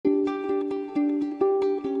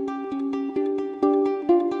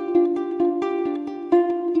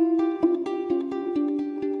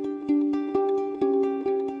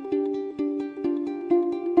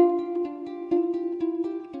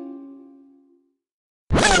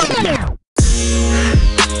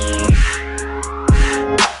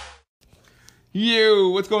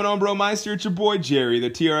what's going on, bro? Meister, it's your boy Jerry, the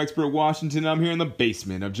TR Expert Washington. I'm here in the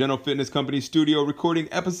basement of General Fitness Company studio recording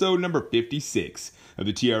episode number 56 of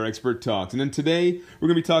the TR Expert Talks. And then today, we're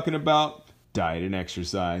going to be talking about diet and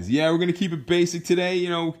exercise. Yeah, we're going to keep it basic today. You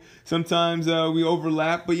know, sometimes we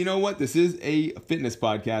overlap, but you know what? This is a fitness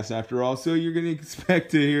podcast after all, so you're going to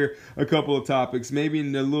expect to hear a couple of topics, maybe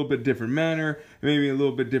in a little bit different manner, maybe in a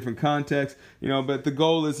little bit different context, you know, but the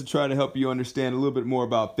goal is to try to help you understand a little bit more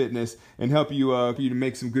about fitness and help you for you to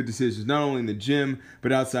make some good decisions, not only in the gym,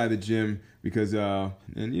 but outside the gym, because,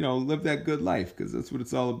 and you know, live that good life, because that's what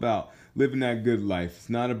it's all about, living that good life. It's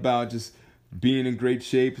not about just being in great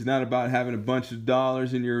shape. It's not about having a bunch of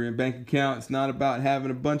dollars in your bank account. It's not about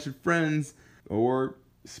having a bunch of friends or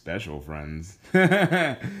special friends.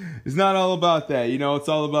 It's not all about that. You know, it's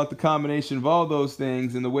all about the combination of all those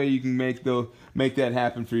things, and the way you can make that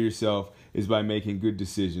happen for yourself is by making good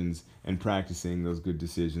decisions and practicing those good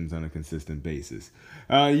decisions on a consistent basis.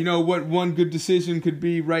 You know what one good decision could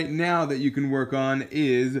be right now that you can work on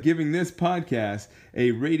is giving this podcast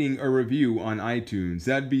a rating or review on iTunes.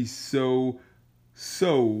 That'd be so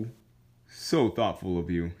thoughtful of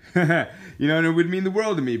you. You know, and it would mean the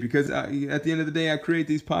world to me, because at the end of the day, I create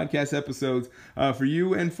these podcast episodes for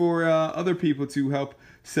you and for other people to help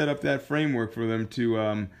set up that framework for them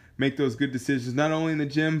to make those good decisions, not only in the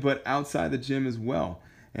gym, but outside the gym as well.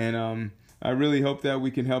 And I really hope that we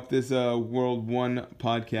can help this world one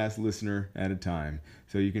podcast listener at a time.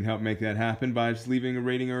 So you can help make that happen by just leaving a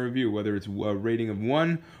rating or review, whether it's a rating of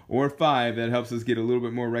 1 or 5. That helps us get a little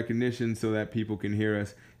bit more recognition so that people can hear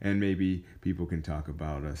us and maybe people can talk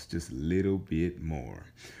about us just a little bit more.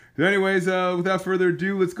 So anyways, without further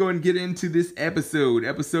ado, let's go and get into this episode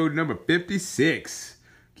number 56.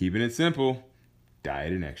 Keeping it simple,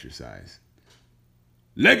 diet and exercise.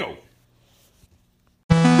 Lego!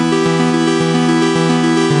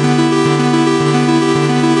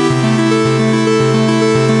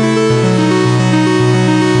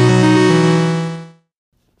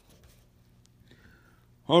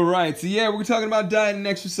 All right, so yeah, we're talking about diet and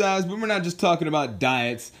exercise, but we're not just talking about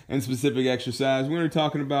diets and specific exercise. We're going to be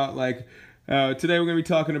talking about, today we're going to be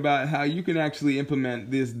talking about how you can actually implement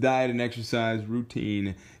this diet and exercise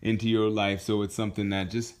routine into your life so it's something that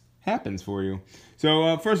just happens for you.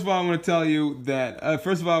 So first of all, I want to tell you that, I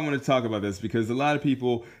want to talk about this because a lot of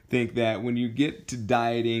people think that when you get to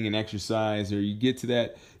dieting and exercise, or you get to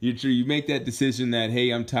that, you make that decision that,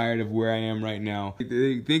 hey, I'm tired of where I am right now.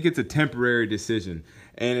 They think it's a temporary decision.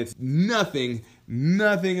 And it's nothing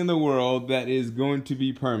in the world that is going to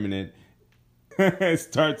be permanent. It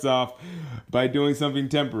starts off by doing something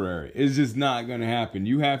temporary. It's just not going to happen.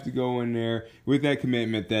 You have to go in there with that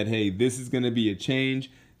commitment that, hey, this is going to be a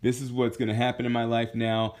change. This is what's going to happen in my life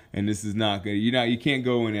now, and this is not going to. You can't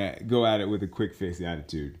go at it with a quick fix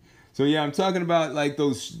attitude. So yeah, I'm talking about like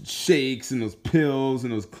those shakes and those pills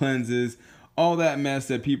and those cleanses, all that mess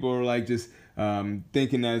that people are like just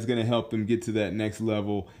thinking that it's going to help them get to that next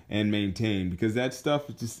level and maintain, because that stuff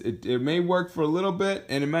it may work for a little bit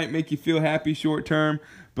and it might make you feel happy short term,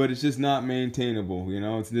 but it's just not maintainable. You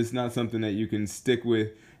know, it's just not something that you can stick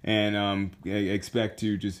with and expect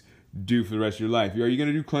to just do for the rest of your life. Are you going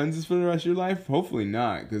to do cleanses for the rest of your life? Hopefully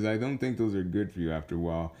not, because I don't think those are good for you after a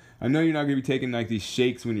while. I know you're not going to be taking like these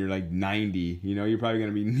shakes when you're like 90. You know, you're probably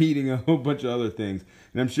going to be needing a whole bunch of other things.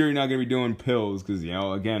 And I'm sure you're not going to be doing pills because, you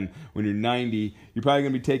know, again, when you're 90, you're probably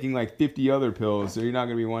going to be taking like 50 other pills. So you're not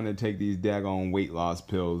going to be wanting to take these daggone weight loss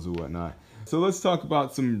pills or whatnot. So let's talk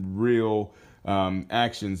about some real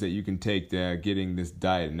actions that you can take to getting this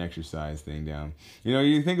diet and exercise thing down. You know,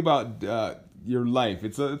 you think about your life.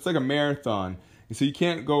 It's like a marathon. And so you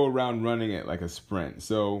can't go around running it like a sprint.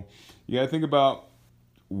 So you got to think about,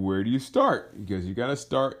 where do you start? Because you got to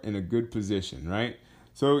start in a good position, right?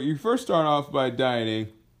 So you first start off by dieting.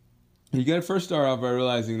 You got to first start off by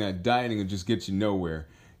realizing that dieting will just get you nowhere.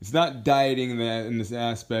 It's not dieting in this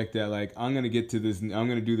aspect that like, I'm going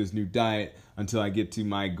to do this new diet until I get to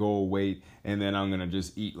my goal weight, and then I'm going to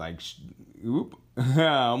just eat like, I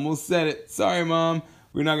almost said it. Sorry, Mom.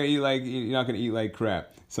 You're not going to eat like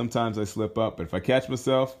crap. Sometimes I slip up, but if I catch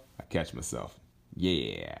myself, I catch myself.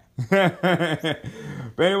 Yeah.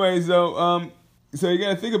 But anyway, so you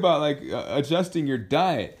gotta think about like adjusting your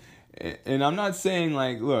diet, and I'm not saying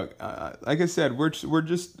like, look, like I said, we're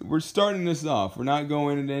starting this off. We're not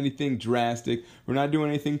going into anything drastic. We're not doing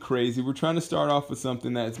anything crazy. We're trying to start off with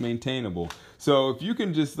something that's maintainable. So if you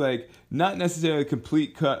can just like not necessarily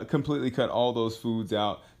completely cut all those foods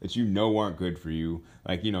out that you know aren't good for you,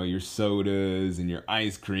 like, you know, your sodas and your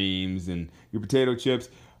ice creams and your potato chips.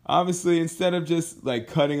 Obviously, instead of just like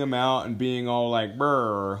cutting them out and being all like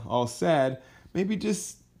brr, all sad, maybe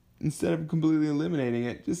just instead of completely eliminating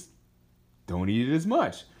it, just don't eat it as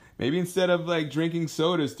much. Maybe instead of like drinking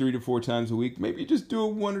sodas 3 to 4 times a week, maybe just do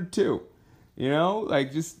it 1 or 2. You know,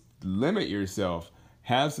 like just limit yourself.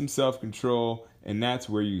 Have some self-control, and that's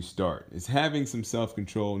where you start. It's having some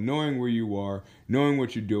self-control, knowing where you are, knowing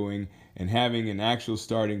what you're doing, and having an actual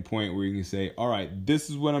starting point where you can say, all right, this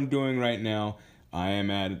is what I'm doing right now. I am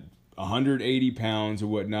at 180 pounds or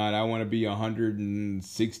whatnot. I want to be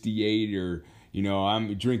 168, or, you know,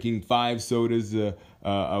 I'm drinking 5 sodas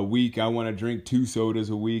a week. I want to drink 2 sodas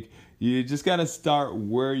a week. You just got to start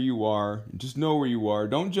where you are. Just know where you are.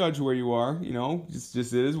 Don't judge where you are. You know, just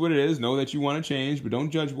it is what it is. Know that you want to change, but don't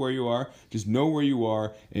judge where you are. Just know where you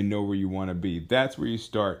are and know where you want to be. That's where you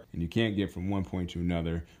start, and you can't get from one point to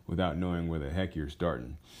another without knowing where the heck you're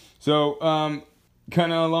starting. So,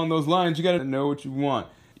 kind of along those lines, you got to know what you want.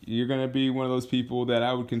 You're going to be one of those people that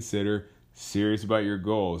I would consider serious about your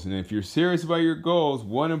goals. And if you're serious about your goals,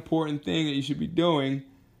 one important thing that you should be doing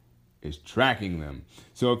is tracking them.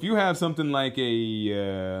 So if you have something like there's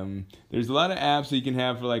a lot of apps that you can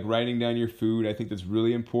have for like writing down your food. I think that's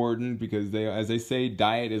really important because as they say,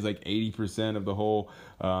 diet is like 80% of the whole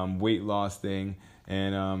weight loss thing.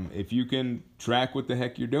 And if you can track what the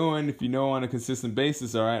heck you're doing, if you know on a consistent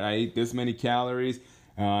basis, all right, I ate this many calories,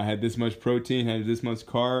 had this much protein, had this much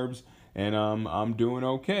carbs, and I'm doing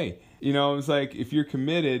okay. You know, it's like if you're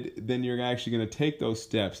committed, then you're actually going to take those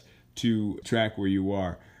steps to track where you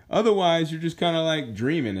are. Otherwise, you're just kind of like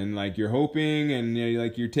dreaming and like you're hoping and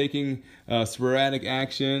like you're taking sporadic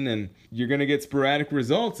action, and you're gonna get sporadic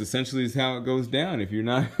results. Essentially, is how it goes down. If you're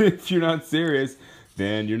not serious,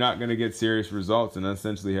 then you're not gonna get serious results, and that's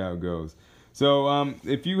essentially how it goes. So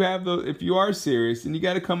if you are serious, then you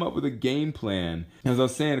got to come up with a game plan. As I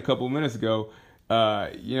was saying a couple of minutes ago,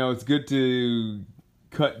 it's good to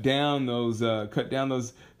cut down those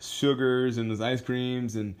sugars and those ice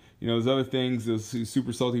creams and those other things, those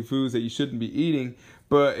super salty foods that you shouldn't be eating.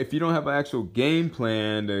 But if you don't have an actual game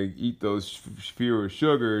plan to eat those fewer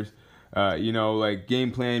sugars, like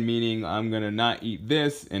game plan meaning I'm gonna not eat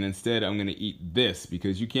this and instead I'm gonna eat this,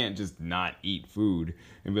 because you can't just not eat food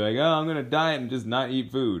and be like, oh, I'm gonna diet and just not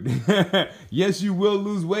eat food. Yes, you will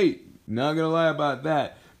lose weight. Not gonna lie about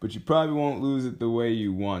that, but you probably won't lose it the way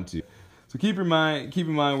you want to. So keep in mind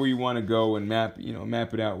where you want to go and map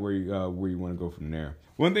it out where you want to go from there.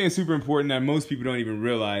 One thing that's super important that most people don't even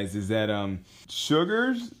realize is that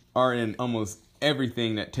sugars are in almost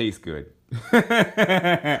everything that tastes good.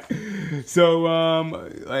 So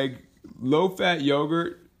like low-fat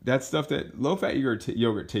yogurt, low-fat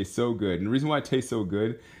yogurt tastes so good. And the reason why it tastes so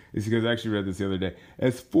good is because I actually read this the other day.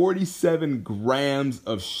 It's 47 grams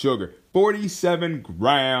of sugar. 47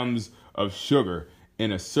 grams of sugar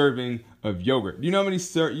in a serving of yogurt. Do you know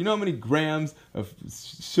how many grams of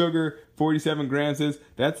sugar 47 grams is?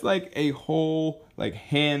 That's like a whole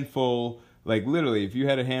handful. Like literally, if you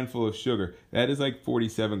had a handful of sugar, that is like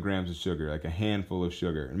 47 grams of sugar, like a handful of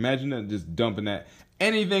sugar. Imagine that, just dumping that.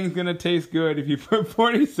 Anything's gonna taste good if you put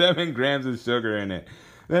 47 grams of sugar in it.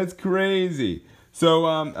 That's crazy.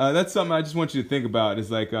 So that's something I just want you to think about.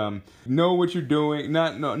 Is like know what you're doing.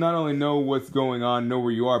 Not only know what's going on, know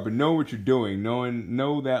where you are, but know what you're doing.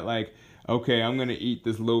 Know that like, okay, I'm gonna eat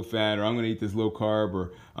this low fat, or I'm gonna eat this low carb,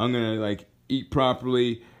 or I'm gonna like eat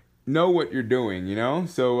properly. Know what you're doing,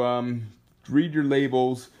 So read your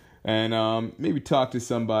labels and maybe talk to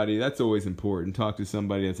somebody. That's always important. Talk to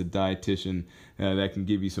somebody that's a dietitian that can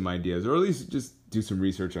give you some ideas, or at least just do some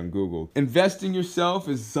research on Google. Investing yourself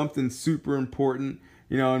is something super important.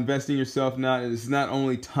 Investing yourself is not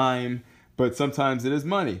only time, but sometimes it is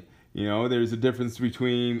money. There's a difference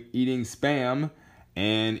between eating Spam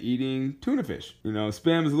and eating tuna fish.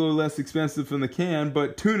 Spam is a little less expensive from the can,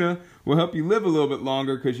 but tuna will help you live a little bit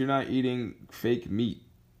longer because you're not eating fake meat.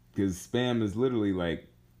 Because Spam is literally like,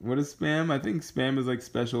 what is Spam? I think Spam is like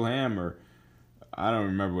special ham, or I don't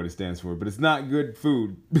remember what it stands for, but it's not good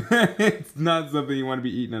food. It's not something you want to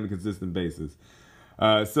be eating on a consistent basis.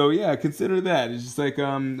 So yeah, consider that. It's just like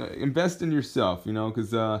invest in yourself,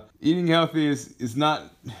 because eating healthy is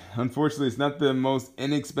not, unfortunately, it's not the most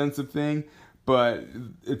inexpensive thing, but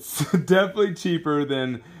it's definitely cheaper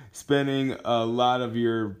than spending a lot of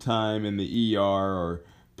your time in the ER or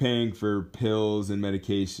paying for pills and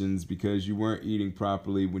medications because you weren't eating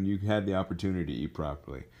properly when you had the opportunity to eat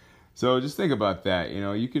properly. So just think about that.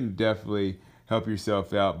 You can definitely help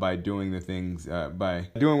yourself out by doing the things, by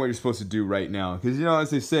doing what you're supposed to do right now. Because, as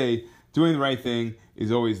they say, doing the right thing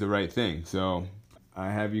is always the right thing. So I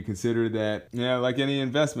have you consider that, like any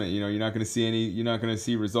investment, you're not going to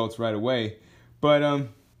see results right away. But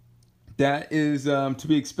that is to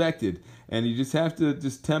be expected. And you just have to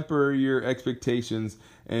just temper your expectations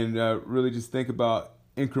and really just think about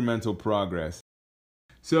incremental progress.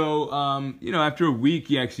 So, after a week,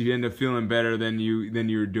 you actually end up feeling better than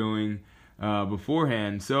you were doing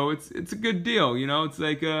beforehand. So it's a good deal. It's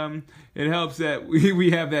like it helps that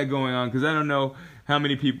we have that going on, because I don't know how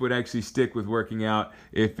many people would actually stick with working out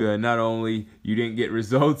if not only you didn't get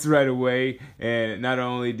results right away, and not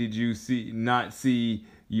only did you not see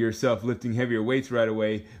yourself lifting heavier weights right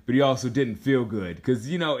away, but you also didn't feel good, because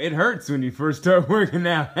it hurts when you first start working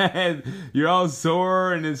out. You're all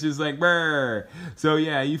sore and it's just like brr. So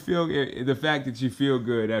yeah, the fact that you feel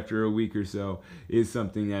good after a week or so is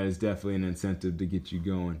something that is definitely an incentive to get you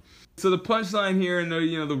going. So the punchline here, and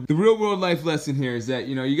the real world life lesson here is that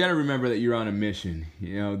you got to remember that you're on a mission.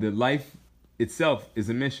 The life itself is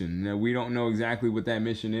a mission. Now, we don't know exactly what that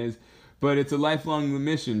mission is, but it's a lifelong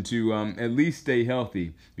mission to at least stay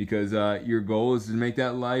healthy, because your goal is to make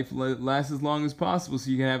that life last as long as possible so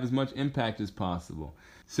you can have as much impact as possible.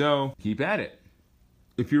 So keep at it.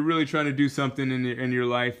 If you're really trying to do something in your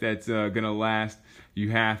life that's going to last, you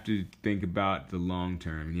have to think about the long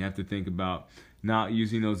term. And you have to think about not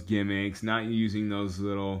using those gimmicks, not using those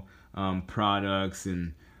little products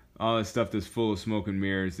and all that stuff that's full of smoke and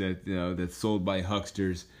mirrors that's sold by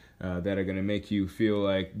hucksters. That are going to make you feel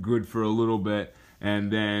like good for a little bit,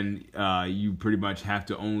 and then you pretty much have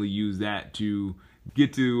to only use that to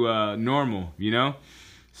get to normal,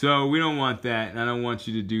 So we don't want that, and I don't want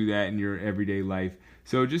you to do that in your everyday life.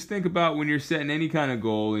 So just think about when you're setting any kind of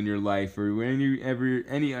goal in your life, or any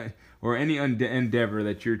endeavor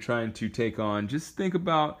that you're trying to take on, just think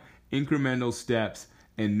about incremental steps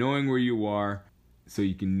and knowing where you are so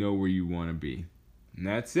you can know where you want to be. And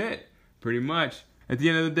that's it, pretty much. At the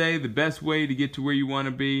end of the day, the best way to get to where you want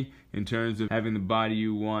to be in terms of having the body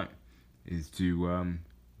you want is to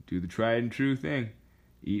do the tried and true thing.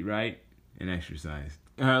 Eat right and exercise.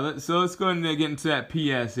 So let's go ahead and get into that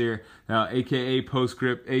PS here, aka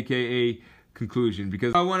postscript, aka conclusion,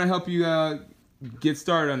 because I want to help you get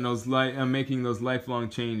started on those making those lifelong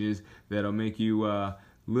changes that'll make you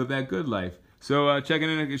live that good life. So checking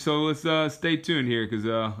in. So let's stay tuned here, because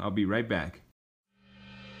I'll be right back.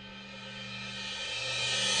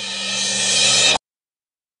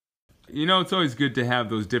 It's always good to have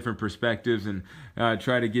those different perspectives and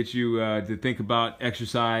try to get you to think about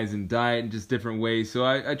exercise and diet in just different ways. So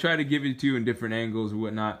I try to give it to you in different angles and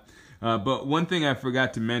whatnot. But one thing I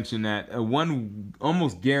forgot to mention, that one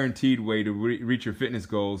almost guaranteed way to reach your fitness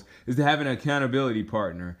goals is to have an accountability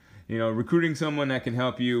partner. Recruiting someone that can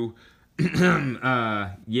help you, like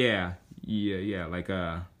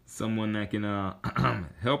someone that can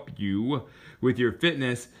help you with your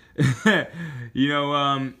fitness,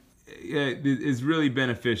 is really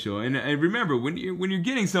beneficial. And remember, when you're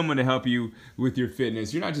getting someone to help you with your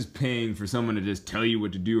fitness, you're not just paying for someone to just tell you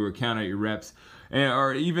what to do or count out your reps,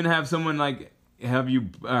 or even have someone have you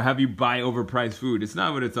buy overpriced food. It's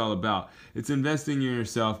not what it's all about. It's investing in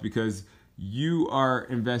yourself, because you are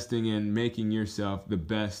investing in making yourself the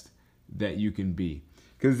best that you can be.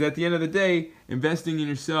 Because at the end of the day, investing in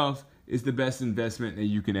yourself is the best investment that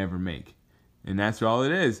you can ever make. And that's all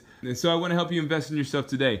it is. And so I want to help you invest in yourself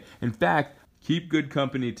today. In fact, keep good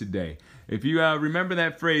company today. If you remember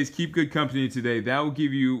that phrase, keep good company today, that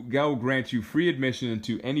will grant you free admission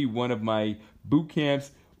into any one of my boot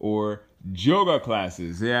camps or yoga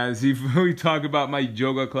classes. Yeah, see, we talk about my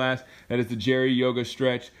yoga class. That is the Jerry Yoga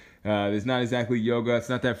Stretch. It's not exactly yoga. It's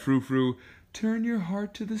not that frou-frou. Turn your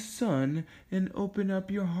heart to the sun and open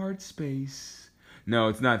up your heart space. No,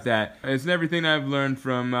 it's not that. It's everything I've learned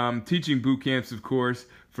from teaching boot camps, of course,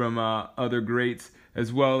 from other greats,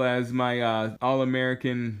 as well as my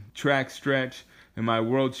All-American track stretch and my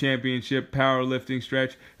World Championship powerlifting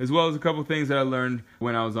stretch, as well as a couple things that I learned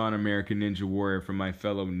when I was on American Ninja Warrior from my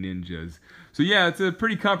fellow ninjas. So yeah, it's a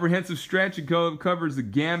pretty comprehensive stretch. It covers the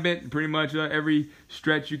gambit. Pretty much every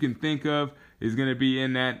stretch you can think of is going to be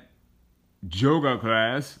in that yoga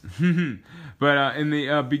class. But in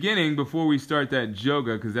the beginning, before we start that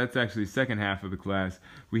yoga, because that's actually the second half of the class,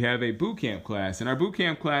 we have a boot camp class. And our boot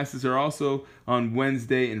camp classes are also on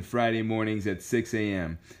Wednesday and Friday mornings at 6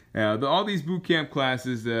 a.m. All these boot camp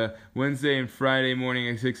classes, Wednesday and Friday morning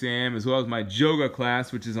at 6 a.m., as well as my yoga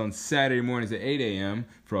class, which is on Saturday mornings at 8 a.m.,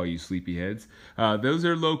 for all you sleepyheads, those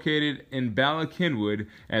are located in Bala Cynwyd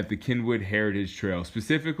at the Cynwyd Heritage Trail,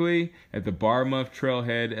 specifically at the Barmouth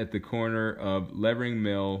Trailhead at the corner of Levering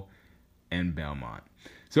Mill and Belmont.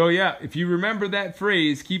 So yeah, if you remember that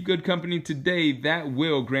phrase, keep good company today, that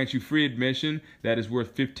will grant you free admission. That is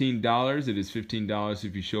worth $15. It is $15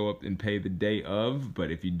 if you show up and pay the day of, but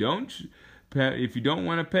if you don't, if you don't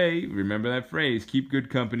want to pay, remember that phrase, keep good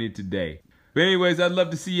company today. But anyways, I'd love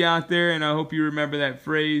to see you out there, and I hope you remember that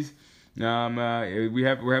phrase. We're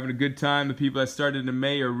having a good time. The people that started in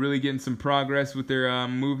May are really getting some progress with their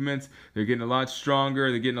movements. They're getting a lot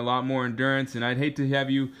stronger. They're getting a lot more endurance, and I'd hate to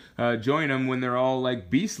have you join them when they're all like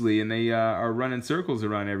beastly and they are running circles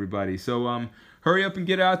around everybody. So hurry up and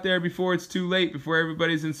get out there before it's too late, before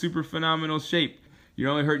everybody's in super phenomenal shape. You're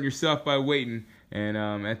only hurting yourself by waiting, and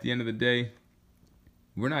at the end of the day,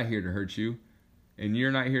 we're not here to hurt you, and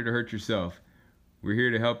you're not here to hurt yourself. We're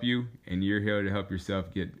here to help you, and you're here to help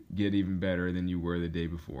yourself get even better than you were the day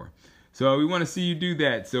before. So we want to see you do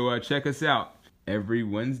that. So check us out every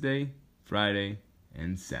Wednesday, Friday,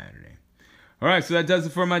 and Saturday. All right, so that does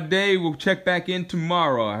it for my day. We'll check back in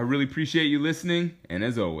tomorrow. I really appreciate you listening, and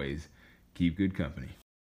as always, keep good company.